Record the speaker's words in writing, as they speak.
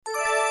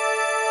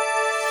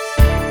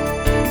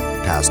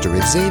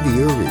Pastor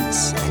Xavier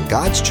Reese and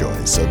God's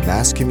choice of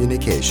mass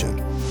communication.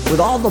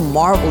 With all the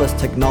marvelous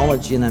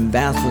technology and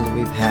advancements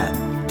we've had,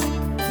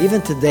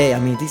 even today,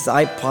 these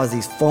iPods,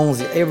 these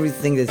phones,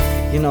 everything, these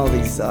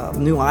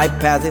new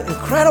iPads, they're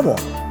incredible.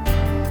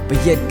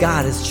 But yet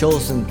God has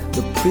chosen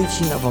the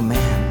preaching of a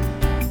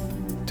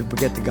man to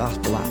get the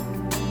gospel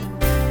out.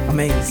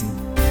 Amazing.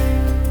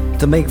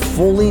 To make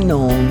fully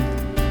known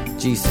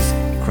Jesus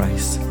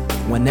Christ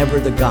whenever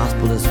the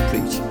gospel is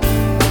preached.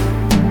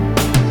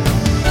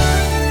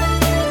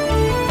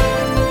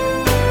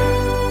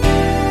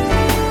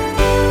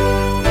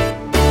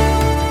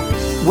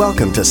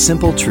 Welcome to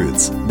Simple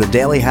Truths, the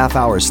daily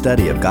half-hour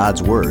study of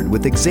God's Word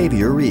with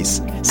Xavier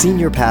Reese,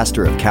 Senior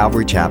Pastor of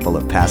Calvary Chapel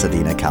of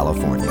Pasadena,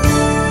 California.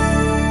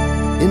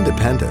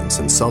 Independence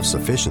and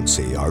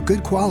self-sufficiency are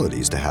good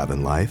qualities to have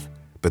in life,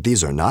 but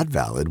these are not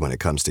valid when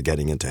it comes to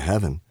getting into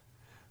heaven.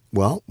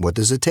 Well, what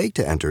does it take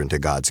to enter into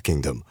God's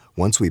kingdom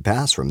once we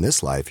pass from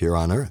this life here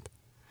on earth?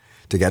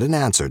 To get an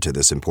answer to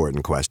this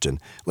important question,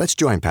 let's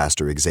join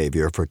Pastor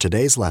Xavier for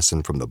today's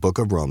lesson from the book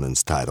of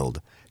Romans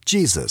titled,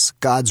 Jesus,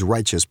 God's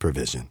Righteous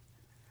Provision.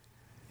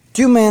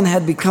 2 men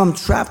had become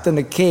trapped in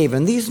a cave,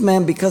 and these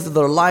men, because of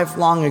their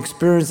lifelong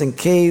experience in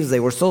caves, they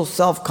were so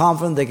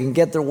self-confident they can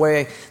get their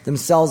way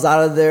themselves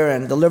out of there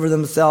and deliver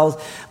themselves.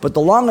 But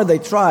the longer they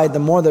tried, the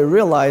more they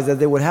realized that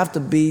they would have to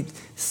be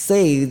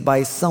saved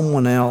by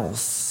someone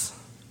else.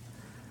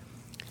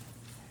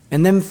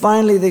 And then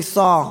finally they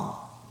saw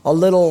a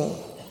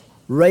little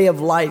ray of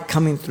light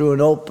coming through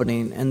an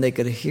opening, and they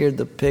could hear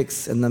the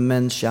pigs and the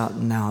men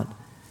shouting out.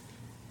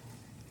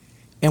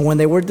 And when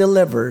they were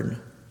delivered,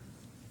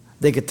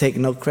 they could take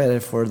no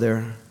credit for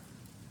their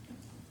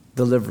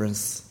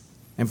deliverance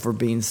and for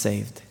being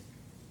saved.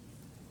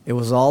 It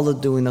was all the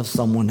doing of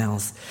someone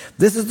else.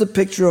 This is the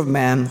picture of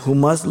man who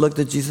must look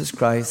to Jesus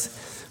Christ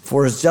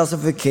for his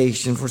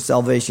justification, for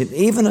salvation,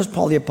 even as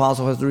Paul the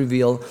Apostle has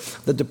revealed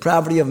the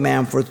depravity of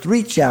man for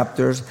 3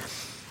 chapters,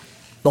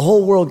 the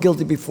whole world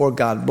guilty before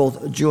God,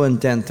 both Jew and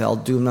Gentile,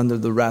 doomed under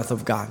the wrath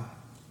of God.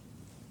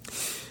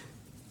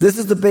 This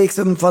is the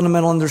basic and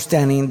fundamental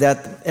understanding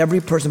that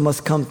every person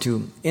must come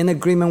to in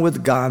agreement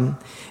with God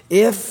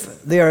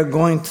if they are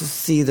going to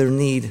see their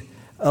need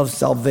of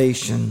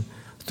salvation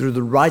through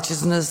the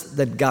righteousness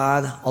that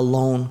God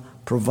alone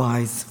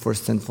provides for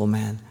sinful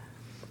man.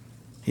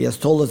 He has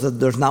told us that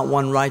there's not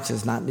one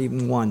righteous, not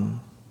even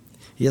one.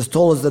 He has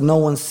told us that no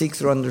one seeks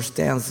or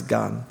understands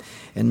God,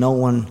 and no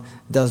one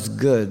does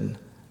good,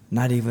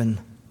 not even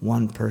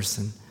one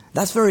person.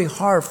 That's very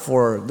hard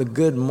for the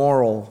good,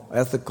 moral,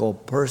 ethical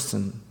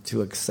person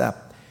to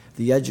accept,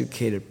 the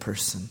educated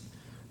person,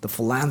 the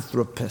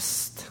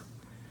philanthropist.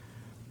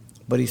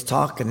 But he's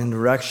talking in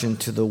direction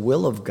to the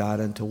will of God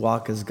and to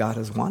walk as God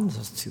has wanted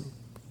us to.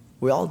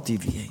 We all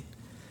deviate.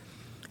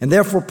 And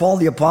therefore, Paul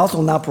the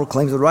Apostle now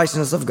proclaims the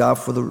righteousness of God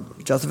for the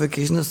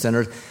justification of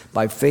sinners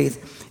by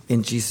faith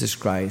in Jesus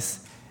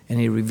Christ. And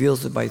he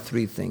reveals it by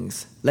 3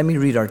 things. Let me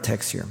read our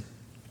text here.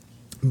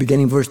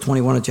 Beginning verse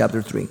 21 of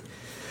chapter 3.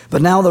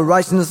 But now the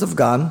righteousness of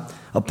God,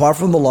 apart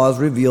from the law, is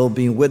revealed,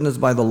 being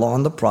witnessed by the law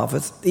and the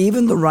prophets,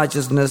 even the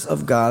righteousness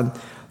of God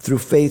through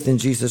faith in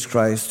Jesus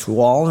Christ, to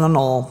all and on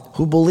all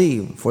who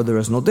believe, for there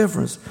is no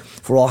difference.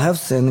 For all have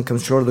sinned and come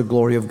short of the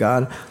glory of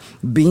God,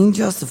 being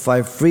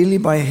justified freely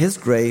by his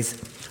grace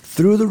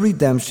through the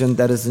redemption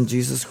that is in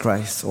Jesus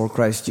Christ, or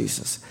Christ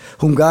Jesus,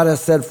 whom God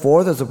has set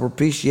forth as a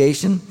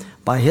propitiation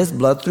by his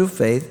blood through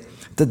faith,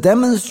 to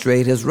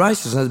demonstrate his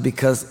righteousness,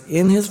 because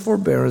in his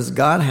forbearance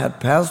God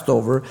had passed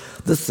over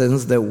the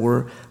sins that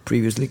were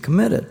previously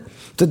committed,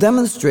 to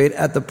demonstrate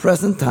at the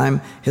present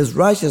time his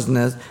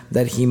righteousness,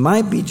 that he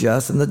might be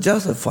just and the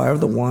justifier of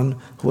the one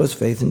who has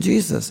faith in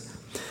Jesus.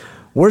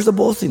 Where's the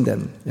boasting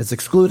then? It's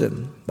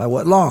excluded. By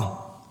what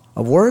law?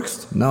 Of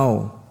works?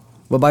 No,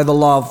 but by the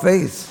law of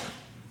faith.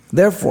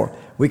 Therefore,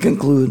 we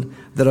conclude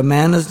that a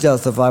man is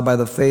justified by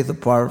the faith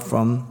apart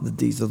from the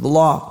deeds of the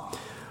law.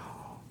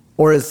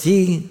 Or is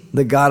he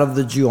the God of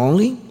the Jew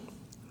only?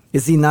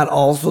 Is he not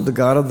also the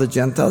God of the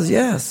Gentiles?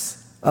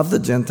 Yes, of the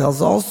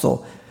Gentiles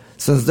also.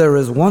 Since there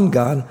is one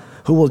God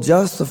who will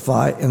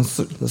justify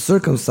the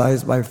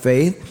circumcised by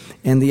faith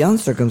and the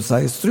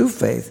uncircumcised through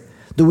faith.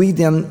 Do we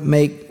then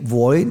make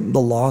void the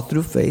law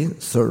through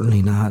faith?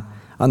 Certainly not.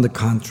 On the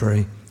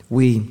contrary,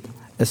 we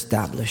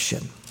establish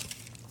it.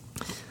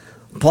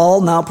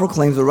 Paul now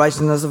proclaims the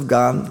righteousness of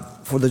God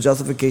for the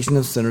justification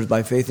of sinners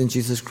by faith in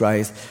Jesus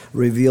Christ,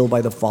 revealed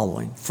by the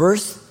following.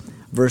 First,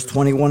 verse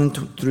 21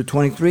 through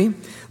 23,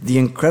 the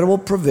incredible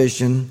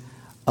provision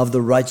of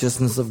the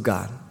righteousness of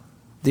God.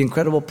 The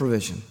incredible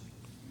provision.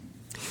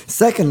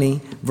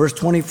 Secondly, verse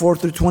 24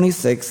 through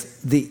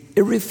 26, the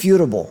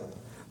irrefutable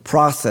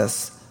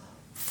process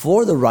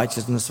for the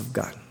righteousness of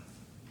God.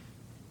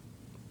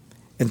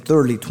 And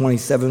thirdly,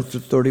 27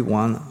 through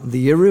 31,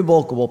 the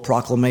irrevocable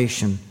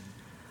proclamation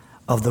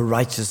of the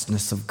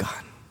righteousness of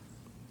God.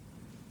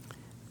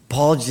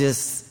 Paul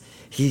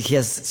he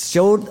has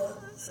showed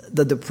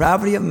the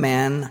depravity of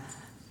man.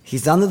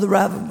 He's under the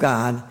wrath of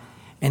God,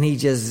 and he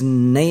just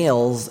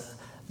nails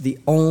the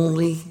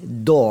only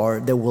door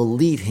that will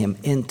lead him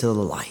into the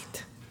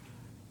light.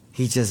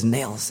 He just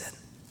nails it.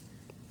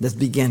 Let's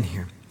begin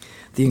here.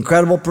 The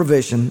incredible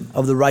provision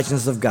of the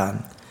righteousness of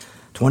God,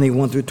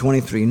 21 through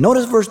 23.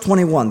 Notice verse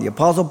 21. The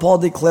Apostle Paul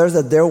declares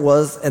that there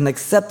was an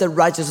accepted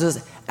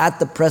righteousness at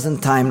the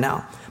present time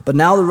now. But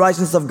now the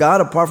righteousness of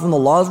God, apart from the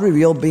law, is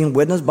revealed, being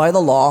witnessed by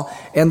the law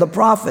and the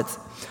prophets.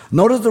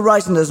 Notice the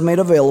righteousness made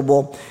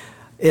available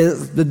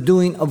is the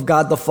doing of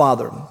God the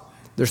Father.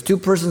 There's two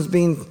persons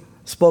being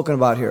spoken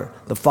about here,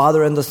 the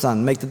Father and the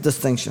Son. Make the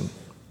distinction.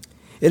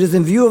 It is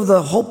in view of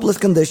the hopeless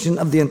condition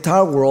of the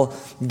entire world,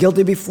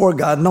 guilty before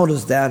God,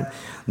 notice that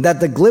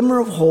the glimmer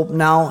of hope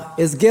now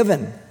is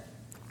given.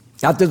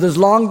 After this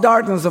long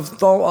darkness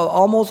of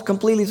almost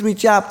completely 3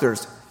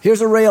 chapters,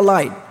 here's a ray of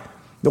light.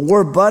 The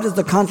word but is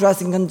the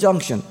contrasting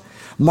conjunction,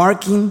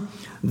 marking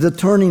the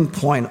turning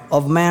point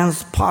of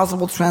man's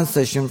possible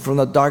transition from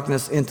the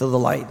darkness into the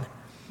light.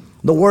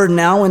 The word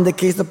now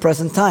indicates the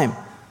present time,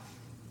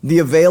 the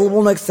available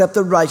and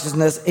accepted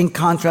righteousness in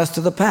contrast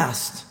to the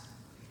past.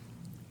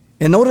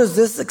 And notice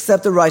this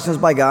accepted righteousness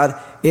by God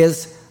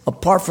is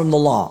apart from the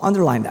law.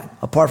 Underline that,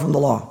 apart from the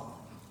law.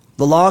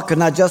 The law could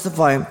not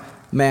justify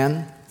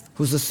man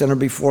who's a sinner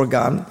before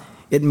God.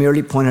 It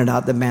merely pointed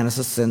out that man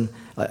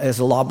is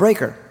a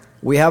lawbreaker.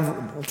 We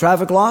have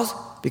traffic laws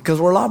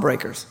because we're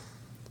lawbreakers.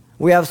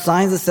 We have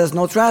signs that says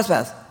no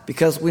trespass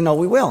because we know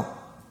we will.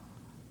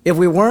 If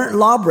we weren't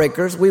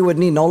lawbreakers, we would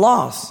need no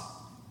laws.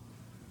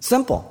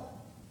 Simple.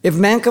 If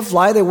man could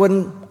fly, they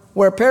wouldn't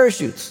wear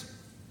parachutes.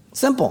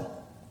 Simple.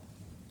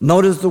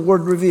 Notice the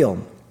word reveal.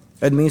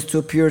 It means to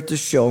appear, to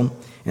show,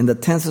 and the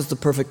tense is the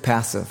perfect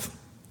passive.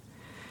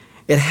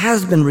 It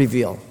has been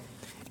revealed,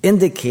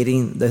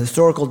 indicating the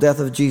historical death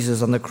of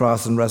Jesus on the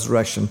cross and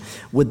resurrection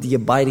with the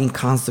abiding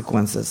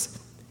consequences.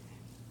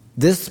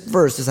 This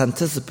verse is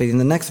anticipating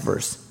the next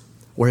verse,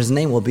 where his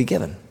name will be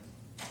given.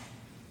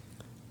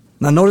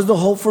 Now notice the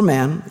hope for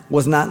man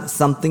was not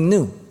something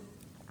new,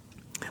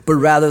 but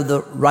rather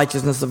the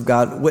righteousness of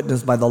God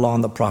witnessed by the law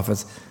and the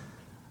prophets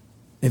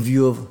in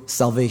view of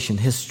salvation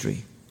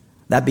history.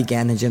 That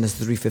began in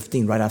Genesis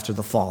 3:15, right after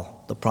the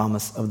fall, the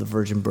promise of the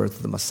virgin birth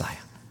of the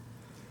Messiah.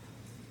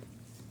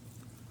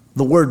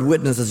 The word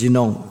witness, as you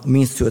know,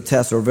 means to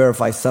attest or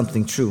verify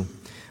something true.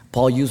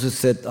 Paul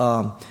uses it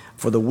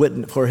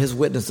for his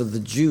witness of the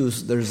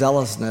Jews, their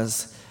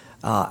zealousness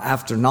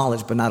after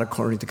knowledge, but not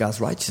according to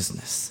God's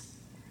righteousness.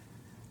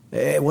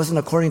 It wasn't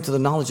according to the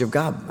knowledge of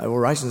God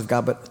or righteousness of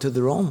God, but to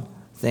their own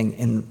thing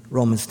in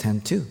Romans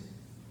 10:2.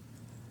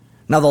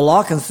 Now, the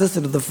law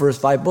consisted of the first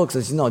 5 books,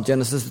 as you know,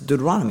 Genesis,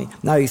 Deuteronomy.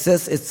 Now, he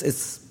says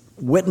it's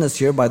witnessed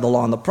here by the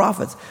law and the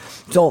prophets.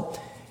 So,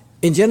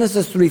 in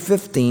Genesis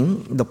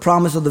 3:15, the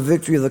promise of the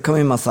victory of the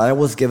coming Messiah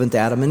was given to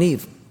Adam and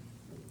Eve,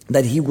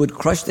 that he would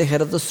crush the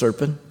head of the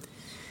serpent,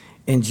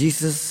 and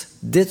Jesus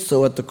did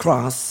so at the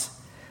cross,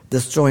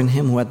 destroying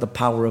him who had the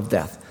power of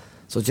death.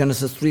 So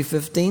Genesis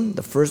 3:15,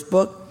 the first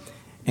book,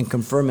 and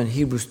confirmed in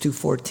Hebrews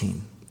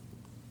 2:14.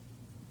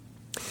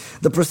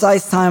 The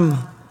precise time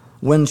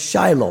when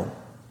Shiloh,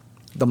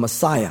 the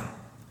Messiah,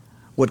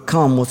 would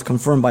come was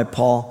confirmed by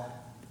Paul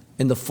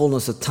in the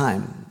fullness of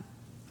time.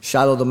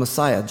 Shiloh the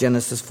Messiah,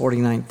 Genesis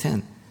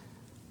 49:10.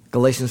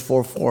 Galatians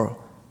 4:4.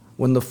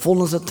 When the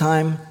fullness of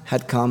time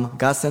had come,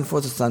 God sent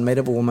forth a son made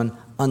of a woman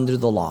under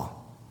the law.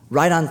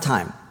 Right on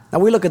time. Now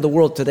we look at the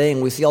world today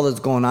and we see all that's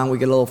going on. We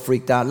get a little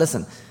freaked out.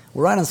 Listen,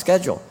 we're right on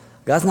schedule.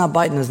 God's not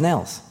biting his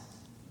nails.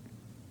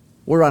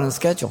 We're right on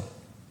schedule.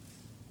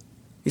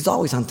 He's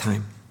always on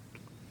time.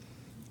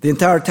 The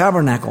entire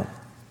tabernacle,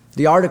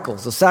 the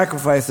articles, the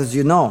sacrifices,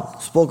 you know,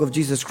 spoke of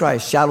Jesus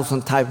Christ, shadows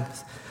and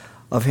types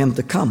of him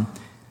to come.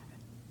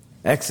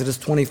 Exodus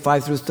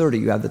 25 through 30,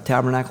 you have the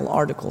tabernacle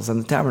articles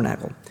and the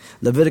tabernacle.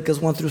 Leviticus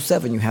 1 through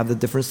 7, you have the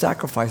different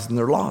sacrifices and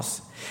their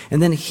laws.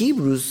 And then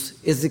Hebrews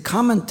is the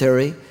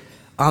commentary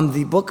on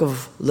the book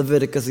of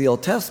Leviticus, the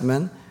Old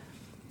Testament.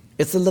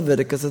 It's the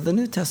Leviticus of the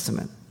New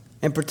Testament.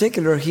 In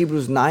particular,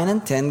 Hebrews 9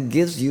 and 10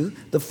 gives you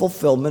the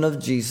fulfillment of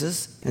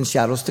Jesus and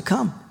shadows to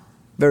come.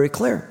 Very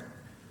clear.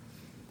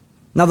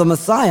 Now the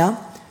Messiah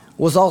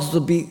was also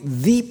to be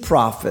the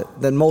prophet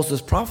that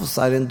Moses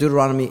prophesied in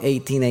Deuteronomy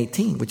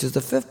 18:18, which is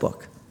the 5th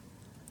book.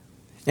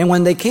 And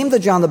when they came to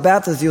John the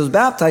Baptist, he was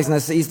baptized,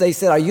 and they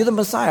said, "Are you the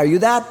Messiah? Are you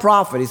that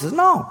prophet?" He says,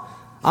 "No,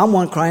 I'm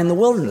one crying in the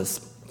wilderness,"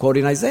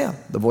 quoting Isaiah,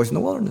 the voice in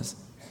the wilderness.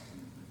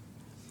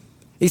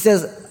 He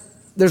says,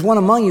 "There's one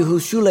among you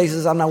whose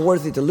shoelaces I'm not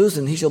worthy to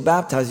loosen. He shall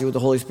baptize you with the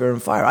Holy Spirit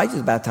and fire. I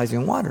just baptize you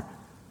in water."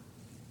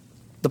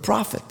 The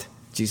prophet,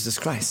 Jesus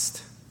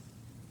Christ.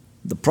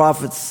 The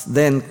prophets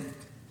then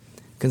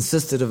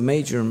consisted of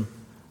major and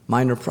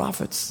minor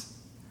prophets.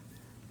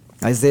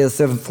 Isaiah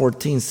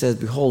 7:14 says,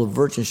 "Behold, a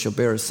virgin shall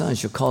bear a son,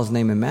 shall call his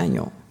name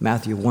Emmanuel."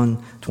 Matthew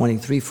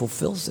 1:23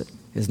 fulfills it.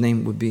 His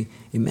name would be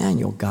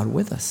Emmanuel, God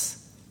with us.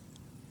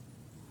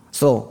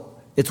 So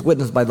it's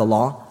witnessed by the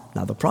law,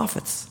 now the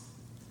prophets.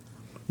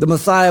 The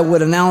Messiah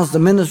would announce the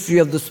ministry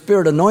of the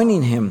Spirit,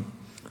 anointing him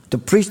to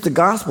preach the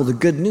gospel, the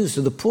good news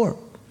to the poor.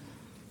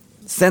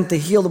 Sent to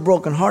heal the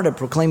brokenhearted,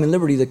 proclaiming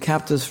liberty to the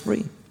captives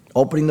free.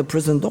 opening the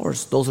prison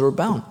doors, those who are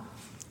bound,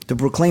 to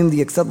proclaim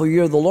the acceptable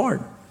year of the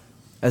Lord,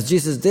 as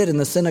Jesus did in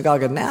the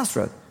synagogue of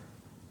Nazareth.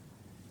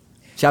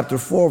 Chapter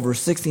 4, verse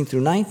 16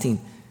 through 19,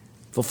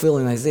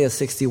 fulfilling Isaiah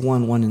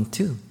 61, 1 and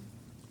 2.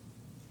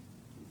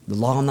 The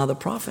law and now the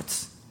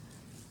prophets.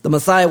 The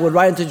Messiah would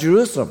ride into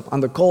Jerusalem on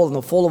the colt and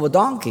the foal of a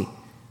donkey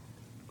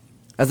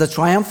as a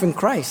triumphant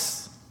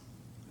Christ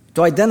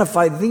to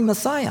identify the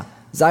Messiah.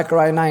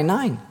 Zechariah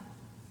 9:9,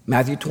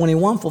 Matthew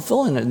 21,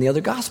 fulfilling it in the other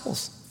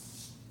Gospels.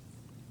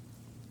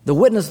 The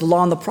witness, the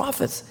law, and the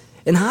prophets.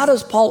 And how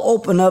does Paul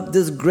open up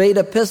this great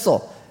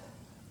epistle?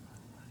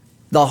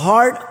 The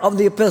heart of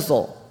the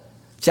epistle,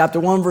 chapter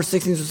 1, verse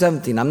 16 to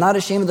 17. I'm not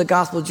ashamed of the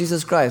gospel of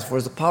Jesus Christ, for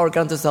it's the power of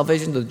God unto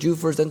salvation to the Jew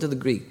first and to the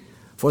Greek.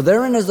 For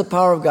therein is the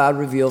power of God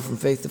revealed from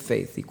faith to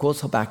faith. He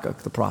quotes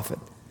Habakkuk, the prophet.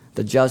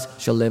 The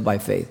just shall live by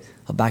faith.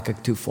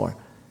 Habakkuk 2:4.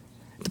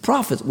 The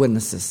prophet's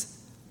witnesses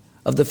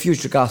of the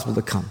future gospel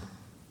to come.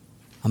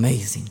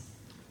 Amazing.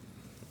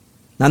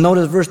 Now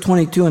notice verse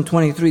 22 and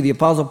 23. The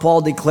Apostle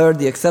Paul declared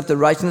the accepted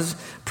righteousness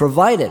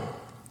provided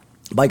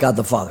by God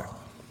the Father.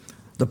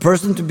 The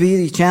person to be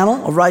the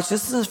channel of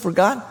righteousness for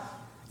God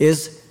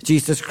is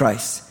Jesus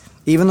Christ.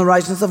 Even the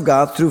righteousness of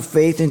God through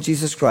faith in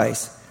Jesus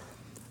Christ.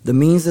 The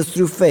means is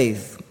through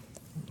faith.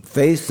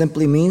 Faith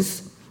simply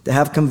means to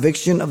have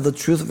conviction of the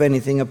truth of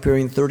anything,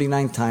 appearing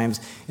 39 times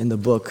in the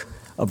book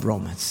of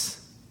Romans.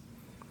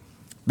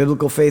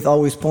 Biblical faith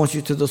always points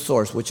you to the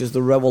source, which is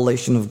the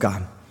revelation of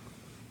God.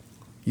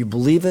 You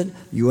believe it,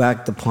 you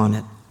act upon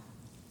it.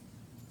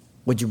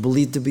 What you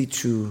believe to be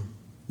true,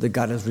 that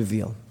God has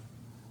revealed.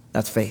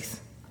 That's faith.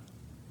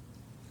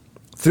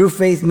 Through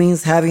faith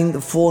means having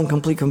the full and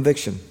complete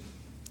conviction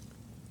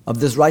of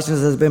this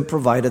righteousness that has been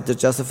provided to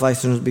justify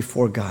sinners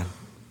before God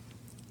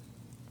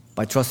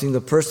by trusting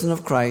the person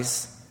of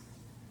Christ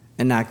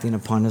and acting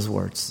upon his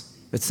words.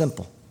 It's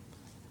simple.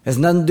 It has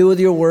nothing to do with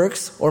your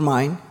works or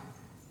mine.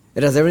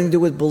 It has everything to do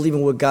with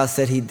believing what God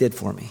said he did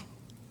for me.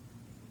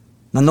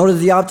 Now notice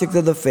the object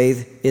of the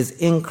faith is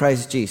in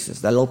Christ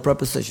Jesus. That little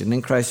preposition,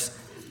 in Christ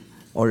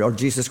or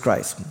Jesus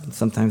Christ.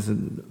 Sometimes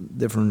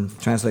different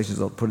translations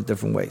will put it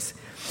different ways.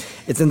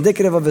 It's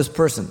indicative of his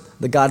person,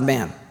 the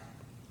God-man.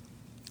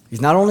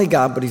 He's not only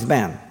God, but he's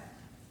man.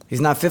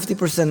 He's not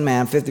 50%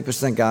 man,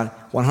 50% God,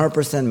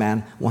 100%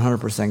 man,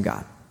 100%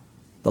 God.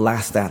 The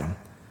last Adam.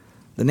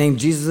 The name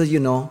Jesus, as you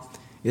know,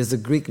 is the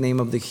Greek name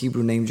of the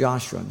Hebrew name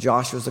Joshua.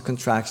 Joshua is a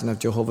contraction of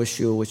Jehovah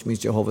Shua, which means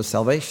Jehovah's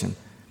salvation.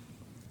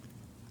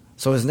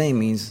 So his name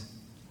means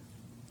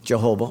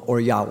Jehovah or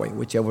Yahweh,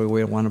 whichever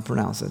way you want to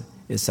pronounce it,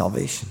 is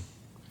salvation.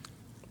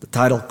 The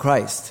title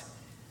Christ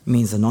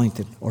means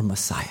anointed or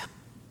Messiah,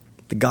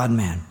 the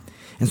God-man.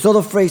 And so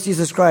the phrase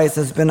Jesus Christ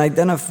has been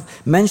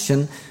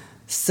mentioned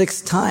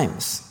 6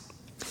 times.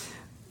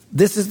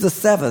 This is the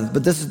 7th,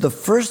 but this is the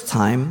first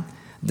time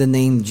the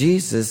name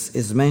Jesus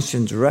is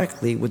mentioned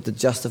directly with the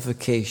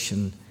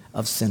justification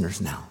of sinners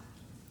now.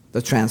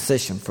 The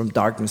transition from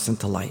darkness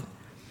into light.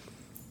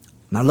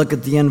 Now look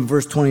at the end of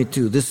verse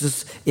 22. This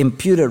is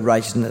imputed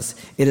righteousness.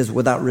 It is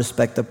without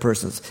respect of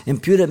persons.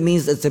 Imputed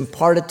means it's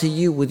imparted to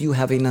you with you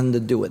having nothing to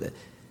do with it.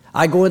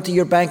 I go into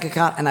your bank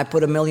account and I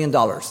put $1 million.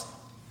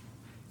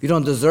 You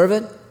don't deserve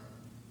it.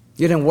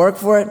 You didn't work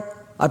for it.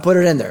 I put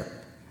it in there.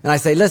 And I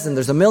say, listen,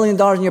 there's $1 million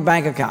in your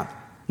bank account.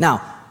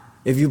 Now,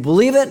 if you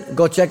believe it,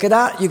 go check it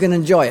out. You can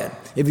enjoy it.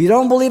 If you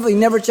don't believe it, you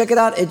never check it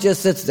out. It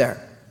just sits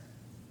there.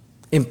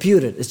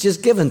 Imputed. It's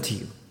just given to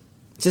you.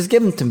 It's just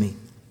given to me.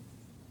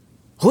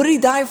 Who did he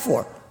die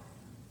for?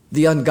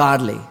 The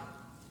ungodly.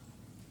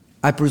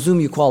 I presume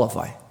you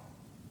qualify.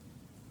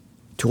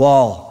 To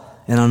all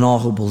and on all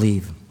who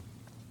believe.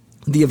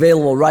 The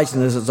available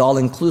righteousness is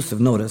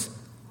all-inclusive. Notice,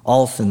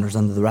 all sinners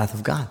under the wrath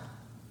of God.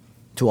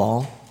 To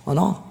all on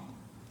all.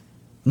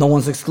 No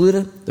one's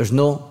excluded. There's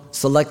no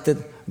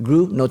selected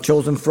group, no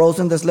chosen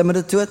frozen that's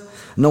limited to it.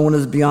 No one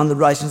is beyond the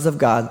righteousness of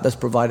God that's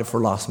provided for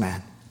lost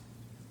man.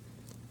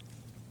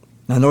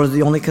 Now notice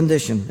the only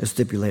condition is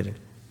stipulated.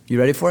 You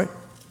ready for it?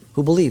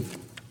 Who believe?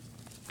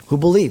 Who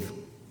believe?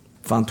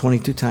 Found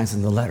 22 times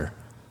in the letter.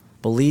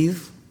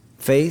 Believe,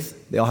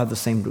 faith, they all have the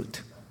same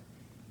root.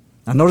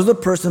 Now notice the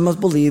person must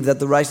believe that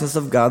the righteousness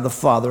of God the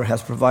Father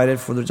has provided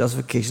for the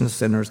justification of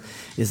sinners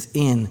is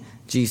in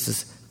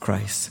Jesus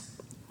Christ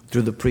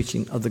through the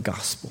preaching of the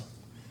gospel.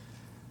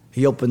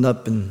 He opened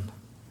up in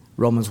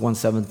Romans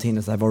 1:17,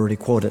 as I've already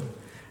quoted.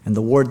 And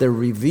the word there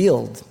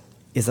revealed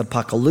is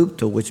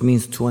apocalypto, which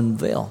means to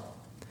unveil.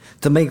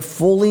 To make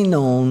fully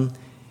known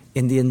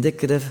in the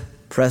indicative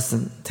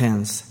present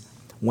tense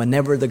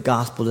whenever the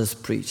gospel is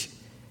preached.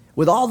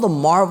 With all the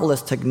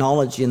marvelous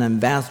technology and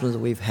advancements that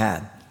we've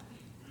had,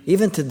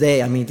 even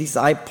today, I mean, these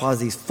iPods,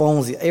 these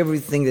phones,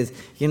 everything, these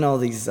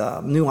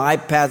new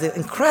iPads,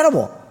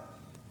 incredible.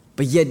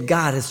 But yet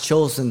God has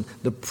chosen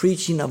the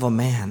preaching of a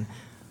man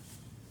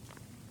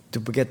to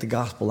get the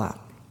gospel out.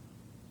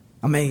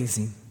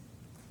 Amazing.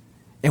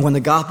 And when the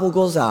gospel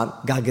goes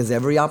out, God gives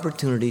every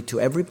opportunity to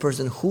every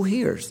person who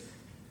hears,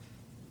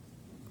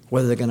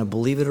 whether they're going to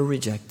believe it or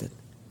reject it.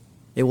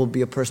 It will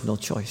be a personal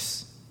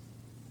choice.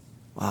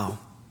 Wow.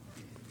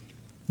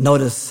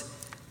 Notice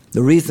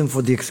The reason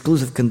for the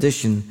exclusive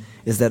condition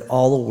is that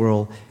all the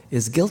world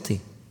is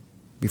guilty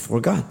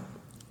before God.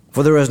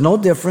 For there is no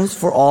difference,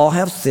 for all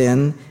have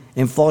sinned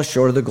and fall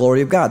short of the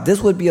glory of God.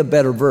 This would be a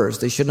better verse.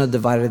 They shouldn't have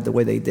divided it the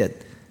way they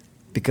did,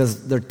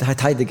 because they're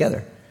tied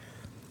together.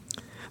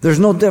 There's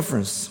no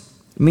difference,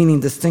 meaning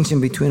distinction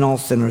between all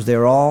sinners. They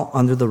are all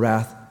under the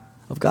wrath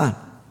of God,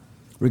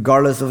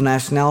 regardless of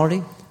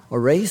nationality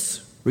or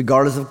race,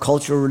 regardless of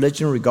culture or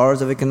religion,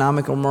 regardless of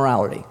economic or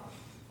morality.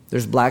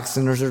 There's black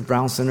sinners, there's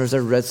brown sinners,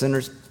 there's red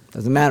sinners.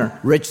 Doesn't matter.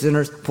 Rich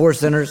sinners, poor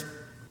sinners,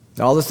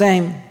 they're all the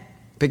same.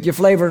 Pick your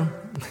flavor.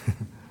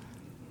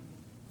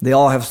 They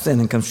all have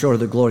sinned and come short of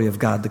the glory of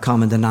God, the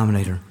common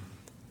denominator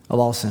of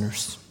all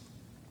sinners.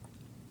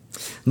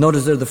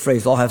 Notice there the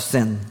phrase, all have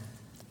sinned.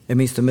 It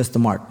means to miss the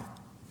mark.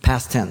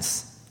 Past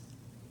tense.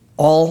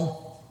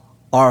 All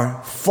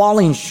are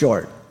falling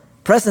short,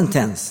 present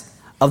tense,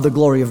 of the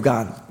glory of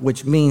God,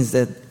 which means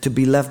that to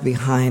be left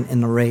behind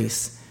in the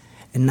race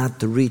and not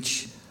to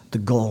reach the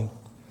goal.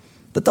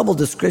 The double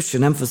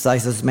description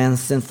emphasizes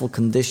man's sinful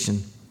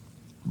condition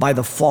by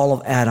the fall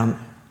of Adam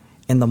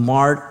and the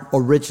marred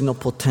original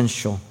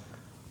potential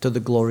to the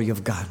glory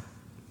of God.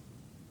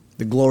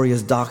 The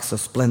glorious doxa,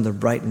 splendor,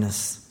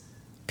 brightness,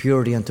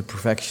 purity unto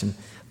perfection.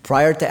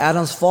 Prior to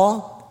Adam's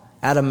fall,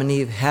 Adam and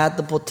Eve had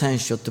the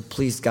potential to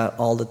please God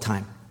all the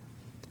time.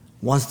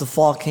 Once the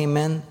fall came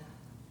in,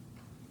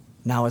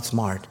 now it's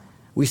marred.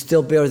 We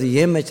still bear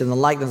the image and the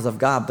likeness of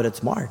God, but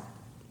it's marred.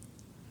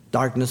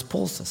 Darkness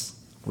pulls us.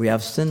 We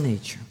have sin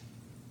nature.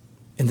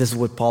 And this is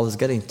what Paul is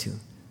getting to.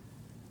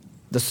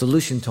 The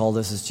solution to all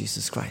this is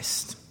Jesus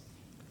Christ.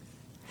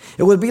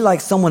 It would be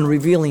like someone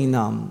revealing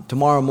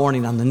tomorrow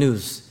morning on the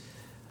news,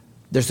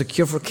 there's a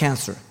cure for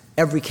cancer,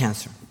 every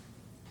cancer.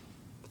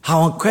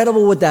 How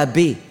incredible would that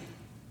be?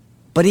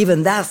 But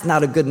even that's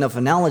not a good enough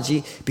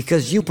analogy,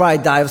 because you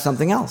probably die of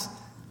something else.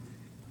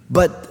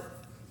 But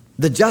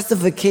the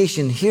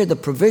justification here, the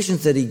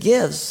provisions that he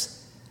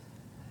gives,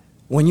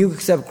 when you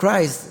accept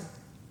Christ,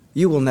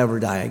 you will never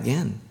die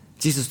again.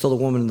 Jesus told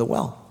the woman in the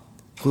well,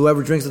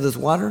 whoever drinks of this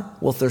water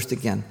will thirst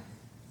again.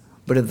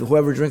 But if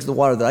whoever drinks the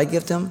water that I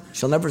give to him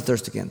shall never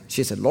thirst again.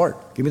 She said, Lord,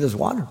 give me this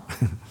water.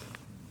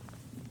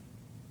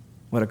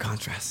 What a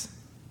contrast.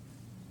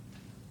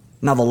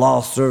 Now the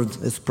law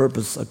served its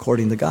purpose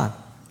according to God.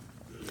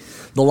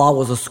 The law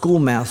was a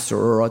schoolmaster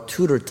or a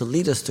tutor to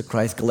lead us to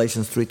Christ,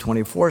 Galatians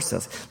 3:24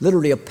 says.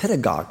 Literally a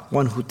pedagogue,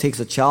 one who takes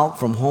a child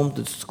from home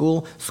to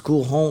school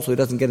home so he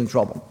doesn't get in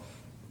trouble.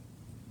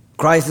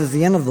 Christ is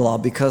the end of the law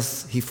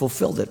because he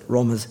fulfilled it,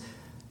 Romans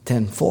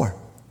 10:4.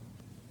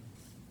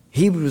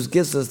 Hebrews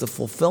gives us the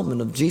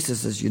fulfillment of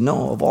Jesus, as you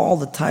know, of all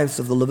the types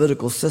of the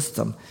Levitical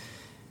system.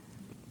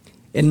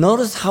 And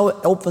notice how it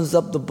opens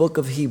up the book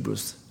of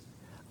Hebrews.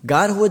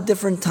 God, who at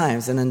different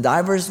times and in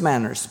diverse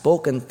manners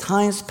spoke in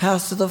times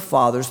past to the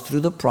fathers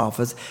through the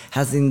prophets,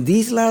 has in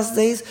these last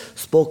days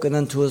spoken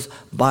unto us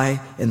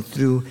by and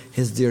through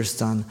his dear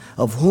Son,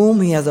 of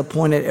whom he has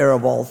appointed heir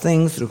of all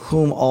things, through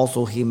whom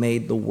also he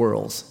made the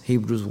worlds.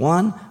 Hebrews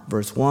 1,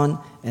 verse 1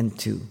 and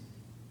 2.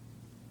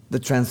 The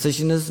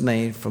transition is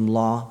made from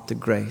law to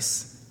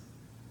grace,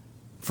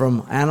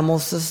 from animal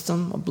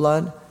system of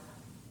blood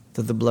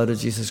to the blood of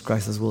Jesus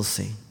Christ, as we'll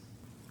see.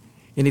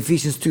 In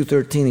Ephesians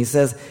 2:13, he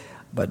says,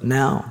 but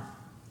now,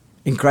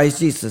 in Christ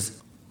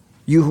Jesus,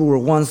 you who were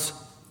once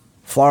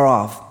far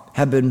off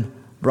have been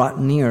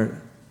brought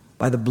near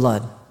by the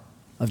blood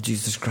of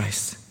Jesus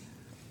Christ.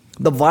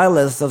 The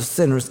vilest of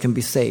sinners can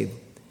be saved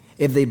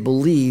if they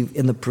believe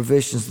in the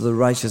provisions of the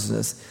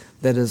righteousness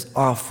that is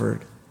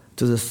offered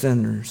to the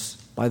sinners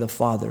by the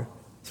Father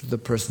through the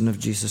person of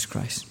Jesus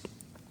Christ.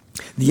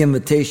 The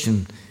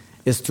invitation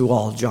is to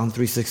all, John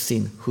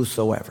 3:16,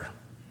 whosoever.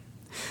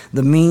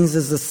 The means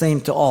is the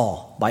same to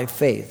all, by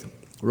faith.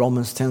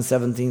 Romans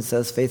 10:17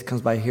 says, faith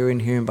comes by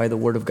hearing, hearing by the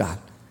word of God.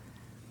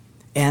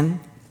 And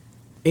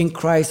in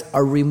Christ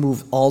are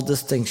removed all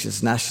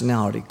distinctions,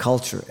 nationality,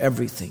 culture,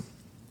 everything.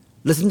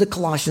 Listen to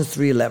Colossians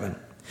 3:11.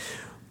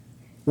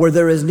 Where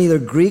there is neither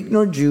Greek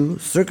nor Jew,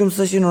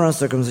 circumcision nor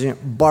uncircumcision,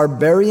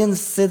 barbarian,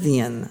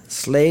 Scythian,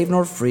 slave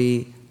nor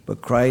free,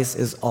 but Christ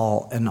is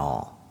all in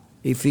all.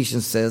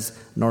 Ephesians says,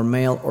 nor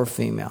male or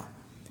female.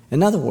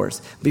 In other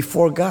words,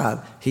 before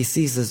God, he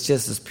sees us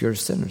just as pure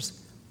sinners.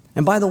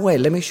 And by the way,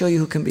 let me show you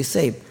who can be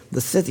saved. The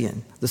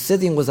Scythian. The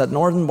Scythian was a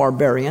northern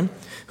barbarian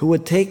who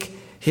would take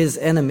his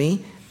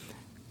enemy,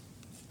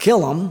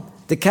 kill him,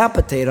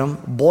 decapitate him,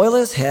 boil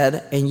his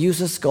head, and use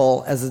his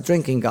skull as a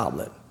drinking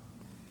goblet.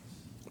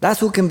 That's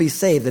who can be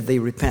saved if they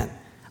repent.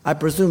 I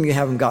presume you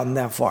haven't gotten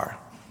that far.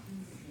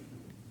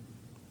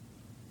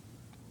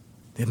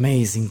 The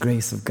amazing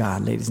grace of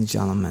God, ladies and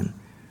gentlemen.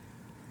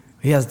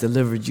 He has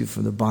delivered you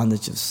from the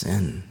bondage of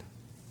sin.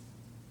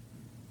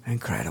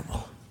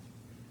 Incredible.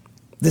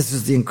 This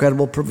is the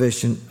incredible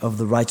provision of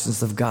the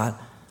righteousness of God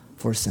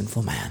for a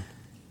sinful man.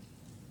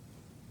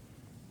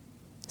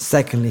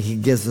 Secondly, he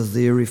gives us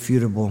the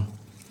irrefutable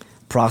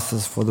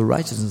process for the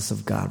righteousness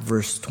of God,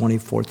 verse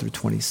 24 through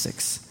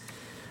 26.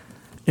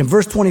 In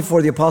verse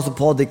 24, the Apostle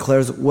Paul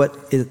declares what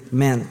it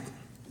meant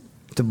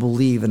to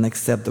believe and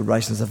accept the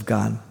righteousness of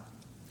God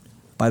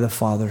by the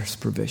Father's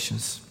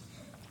provisions.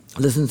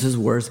 Listen to his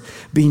words.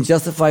 Being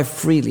justified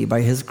freely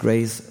by his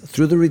grace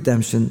through the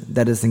redemption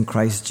that is in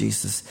Christ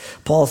Jesus.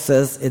 Paul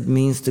says it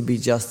means to be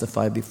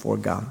justified before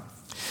God.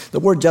 The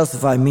word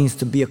justified means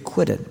to be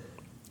acquitted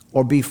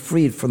or be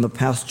freed from the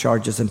past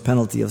charges and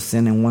penalty of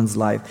sin in one's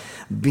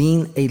life.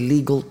 Being a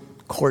legal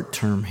court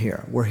term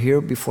here. We're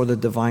here before the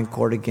divine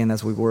court again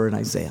as we were in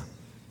Isaiah.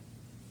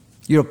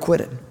 You're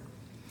acquitted.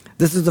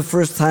 This is the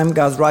first time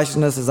God's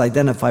righteousness is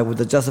identified with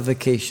the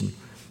justification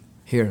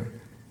here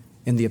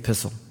in the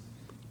epistle.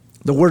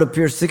 The word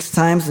appears 6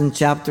 times in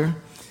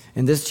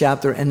this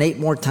chapter, and 8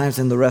 more times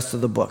in the rest of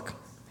the book.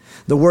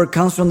 The word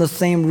comes from the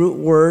same root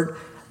word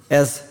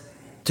as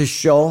to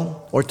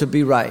show or to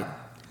be right.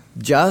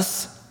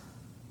 Just,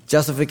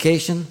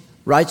 justification,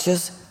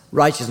 righteous,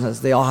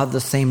 righteousness. They all have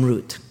the same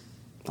root.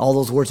 All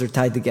those words are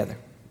tied together.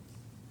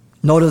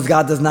 Notice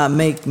God does not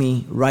make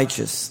me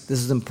righteous. This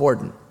is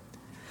important.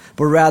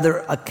 But rather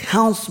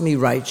accounts me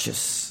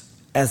righteous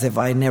as if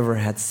I never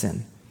had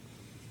sinned.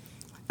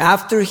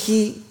 After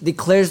he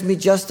declares me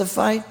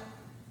justified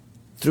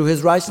through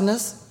his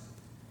righteousness,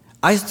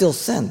 I still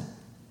sin.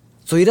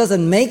 So he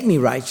doesn't make me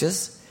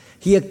righteous.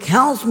 He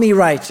accounts me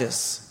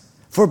righteous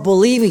for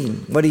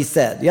believing what he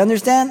said. You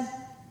understand?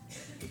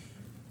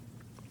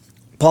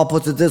 Paul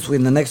puts it this way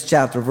in the next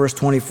chapter, verse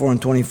 24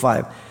 and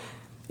 25.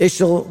 It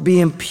shall be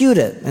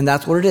imputed, and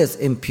that's what it is,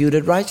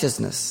 imputed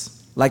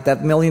righteousness. Like that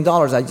 $1 million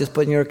I just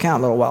put in your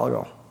account a little while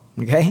ago.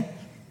 Okay?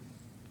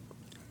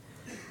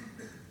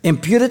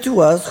 Imputed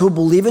to us who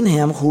believe in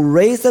him, who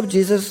raised up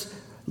Jesus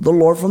the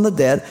Lord from the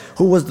dead,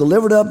 who was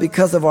delivered up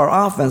because of our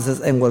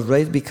offenses and was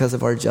raised because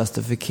of our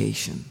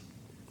justification.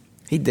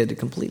 He did it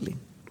completely.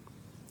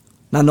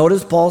 Now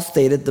notice Paul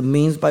stated the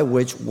means by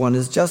which one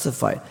is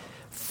justified.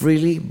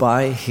 Freely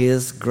by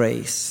his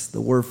grace. The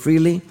word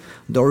freely,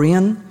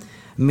 Dorian,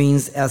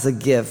 means as a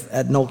gift,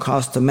 at no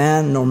cost to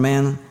man, nor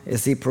man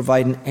is he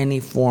providing any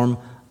form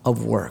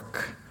of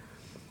work.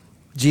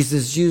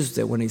 Jesus used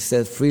it when he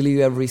said, freely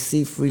you have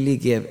received, freely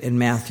give, in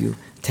Matthew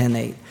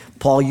 10:8.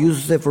 Paul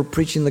uses it for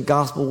preaching the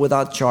gospel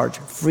without charge,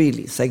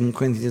 freely, 2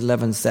 Corinthians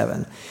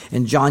 11:7.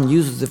 And John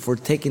uses it for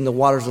taking the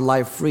waters of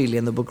life freely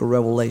in the book of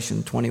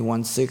Revelation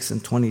 21:6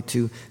 and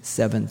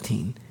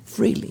 22:17.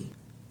 Freely.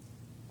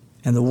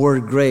 And the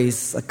word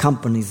grace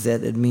accompanies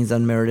it. It means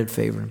unmerited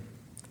favor.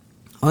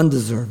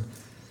 Undeserved.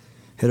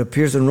 It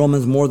appears in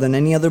Romans more than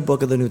any other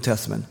book of the New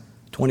Testament,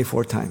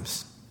 24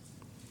 times.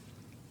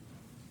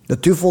 The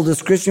twofold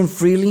description,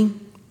 freely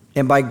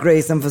and by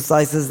grace,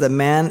 emphasizes that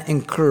man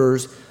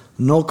incurs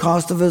no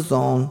cost of his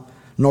own,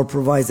 nor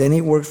provides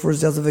any works for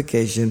his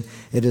justification.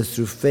 It is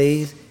through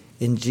faith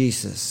in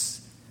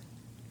Jesus.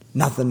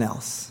 Nothing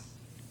else.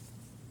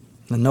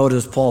 And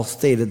notice Paul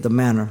stated the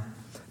manner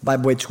by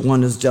which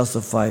one is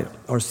justified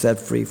or set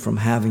free from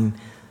having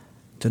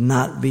to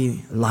not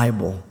be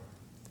liable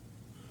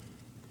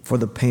for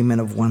the payment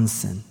of one's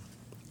sin.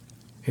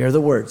 Here are the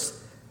words.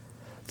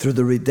 Through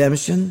the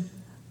redemption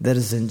that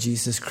is in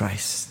Jesus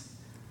Christ.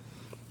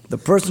 The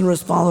person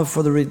responsible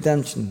for the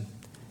redemption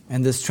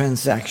and this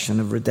transaction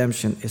of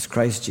redemption is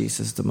Christ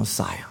Jesus, the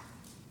Messiah.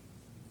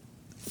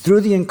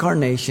 Through the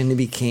incarnation, he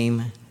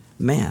became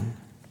man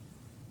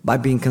by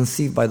being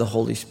conceived by the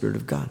Holy Spirit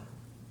of God.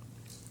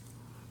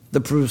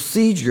 The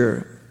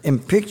procedure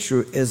and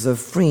picture is of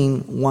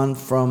freeing one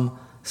from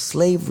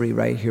slavery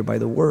right here by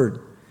the word.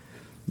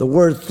 The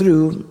word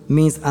through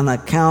means on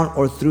account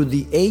or through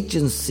the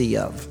agency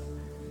of.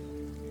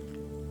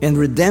 And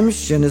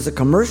redemption is a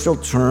commercial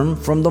term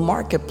from the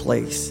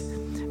marketplace,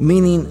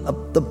 meaning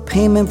the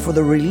payment for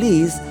the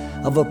release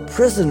of a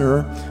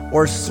prisoner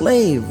or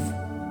slave.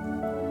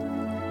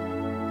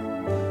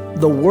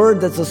 The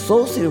word that's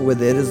associated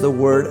with it is the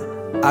word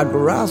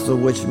agorazo,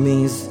 which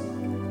means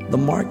the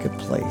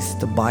marketplace,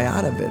 to buy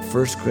out of it.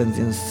 1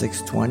 Corinthians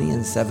 6:20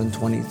 and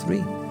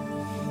 7:23.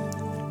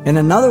 And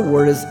another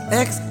word is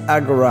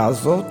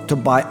ex-agorazo, to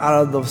buy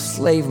out of the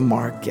slave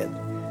market.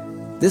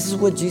 This is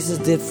what Jesus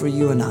did for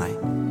you and I.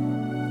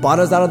 Bought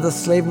us out of the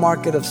slave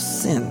market of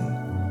sin.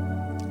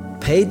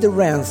 Paid the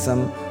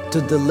ransom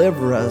to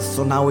deliver us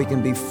so now we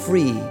can be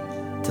free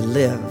to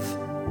live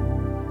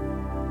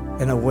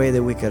in a way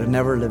that we could have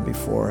never lived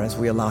before as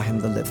we allow him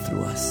to live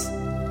through us.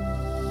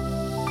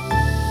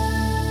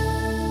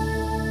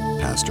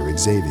 Pastor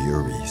Xavier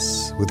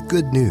Reese with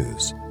good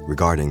news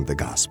regarding the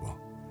gospel.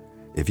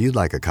 If you'd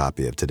like a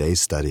copy of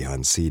today's study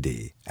on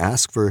CD,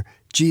 ask for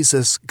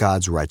Jesus,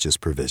 God's Righteous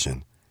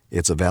Provision.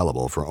 It's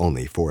available for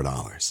only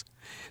 $4.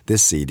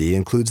 This CD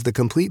includes the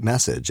complete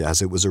message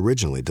as it was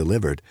originally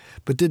delivered,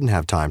 but didn't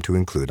have time to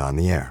include on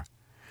the air.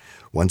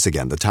 Once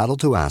again, the title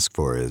to ask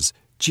for is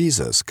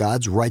Jesus,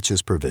 God's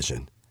Righteous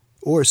Provision,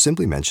 or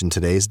simply mention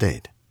today's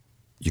date.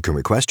 You can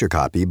request your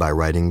copy by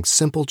writing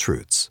Simple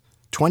Truths,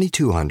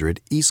 2200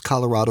 East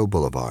Colorado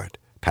Boulevard,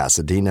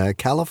 Pasadena,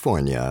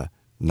 California,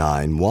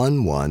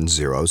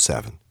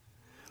 91107.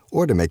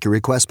 Or to make your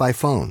request by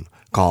phone,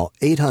 call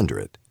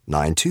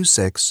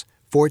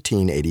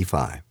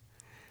 800-926-1485.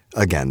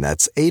 Again,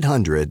 that's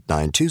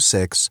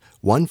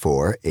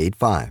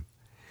 800-926-1485.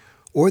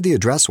 Or the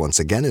address once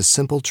again is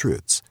Simple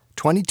Truths,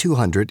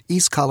 2200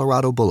 East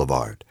Colorado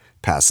Boulevard,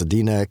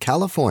 Pasadena,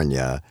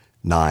 California,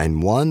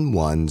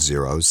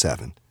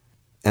 91107.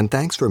 And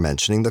thanks for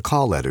mentioning the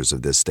call letters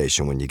of this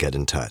station when you get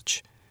in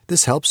touch.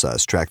 This helps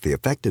us track the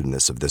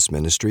effectiveness of this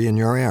ministry in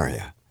your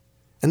area.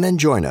 And then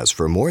join us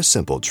for more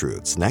Simple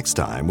Truths next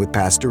time with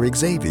Pastor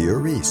Xavier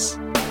Reese.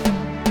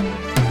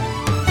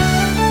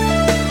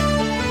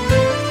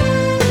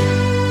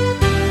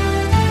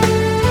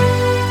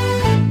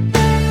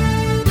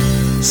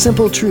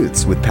 Simple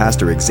Truths with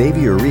Pastor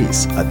Xavier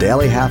Reese, a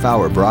daily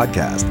half-hour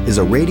broadcast, is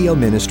a radio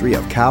ministry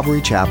of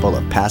Calvary Chapel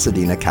of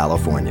Pasadena,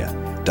 California.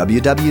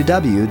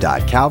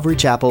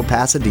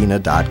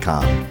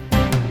 www.calvarychapelpasadena.com.